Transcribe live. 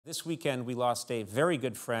This weekend, we lost a very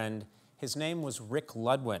good friend. His name was Rick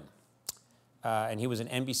Ludwin, and he was an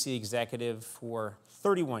NBC executive for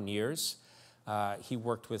 31 years. He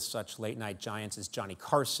worked with such late-night giants as Johnny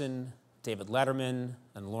Carson, David Letterman,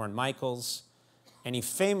 and Lorne Michaels, and he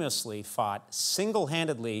famously fought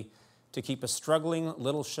single-handedly to keep a struggling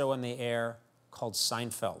little show on the air called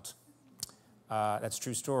Seinfeld. That's a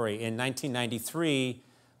true story. In 1993,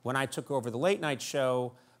 when I took over the late-night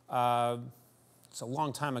show, it's a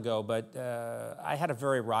long time ago, but I had a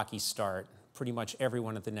very rocky start. Pretty much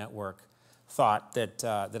everyone at the network thought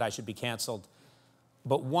that I should be canceled.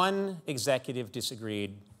 But one executive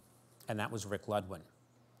disagreed, and that was Rick Ludwin.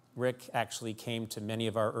 Rick actually came to many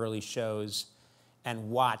of our early shows and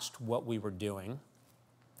watched what we were doing.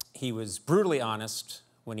 He was brutally honest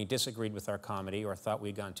when he disagreed with our comedy or thought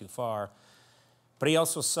we'd gone too far. But he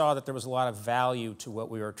also saw that there was a lot of value to what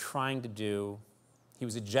we were trying to do. He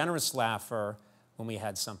was a generous laugher when we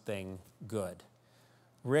had something good.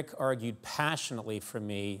 Rick argued passionately for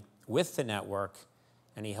me with the network,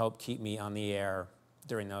 and he helped keep me on the air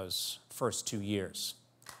during those first 2 years.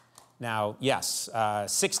 Now, yes,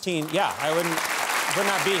 16, yeah, I would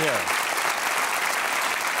not be here.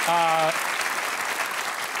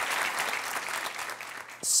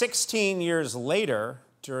 16 years later,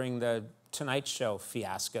 during the Tonight Show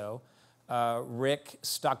fiasco, Rick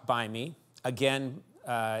stuck by me, again,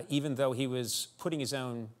 even though he was putting his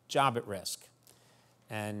own job at risk.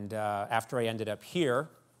 And after I ended up here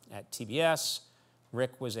at TBS,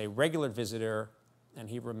 Rick was a regular visitor, and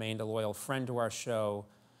he remained a loyal friend to our show,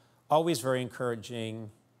 always very encouraging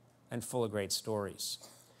and full of great stories.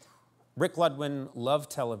 Rick Ludwin loved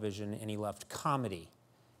television, and he loved comedy,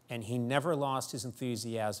 and he never lost his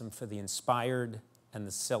enthusiasm for the inspired and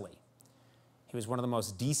the silly. He was one of the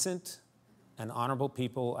most decent and honorable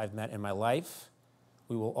people I've met in my life.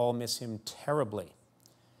 We will all miss him terribly.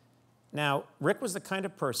 Now, Rick was the kind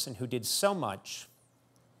of person who did so much,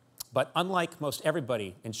 but unlike most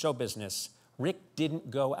everybody in show business, Rick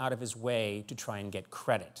didn't go out of his way to try and get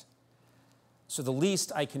credit. So the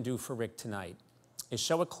least I can do for Rick tonight is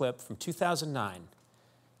show a clip from 2009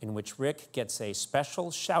 in which Rick gets a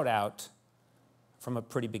special shout out from a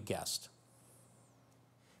pretty big guest.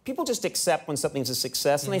 People just accept when something's a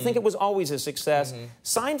success, and they think it was always a success.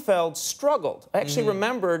 Seinfeld struggled. I actually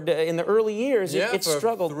remembered in the early years, it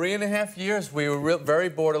struggled. For 3.5 years, we were very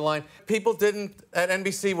borderline. People at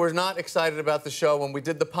NBC were not excited about the show when we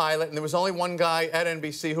did the pilot, and there was only one guy at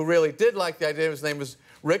NBC who really did like the idea. His name was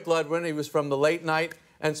Rick Ludwin. He was from the Late Night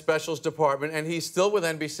and Specials department, and he's still with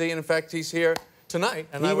NBC, and in fact, he's here tonight.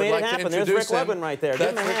 And I would like to introduce him. There's Rick Ludwin right there.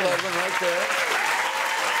 That's Rick Ludwin right there.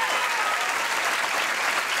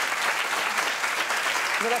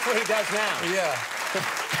 Well, that's what he does now. Yeah.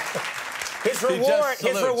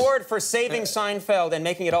 His reward for saving Seinfeld and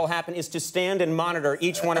making it all happen is to stand and monitor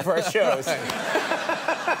each one of our shows.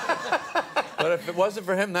 But if it wasn't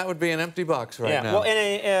for him, that would be an empty box right now. Well,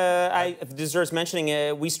 and it deserves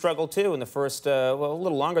mentioning, we struggled too in the first, well, a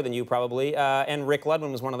little longer than you probably. And Rick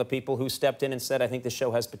Ludwin was one of the people who stepped in and said, I think the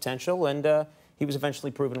show has potential, and he was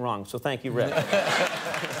eventually proven wrong. So thank you, Rick.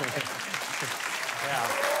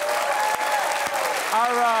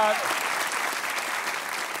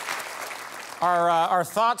 Our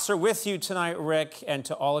thoughts are with you tonight, Rick, and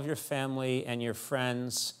to all of your family and your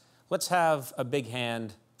friends. Let's have a big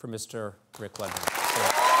hand for Mr. Rick Ludwin.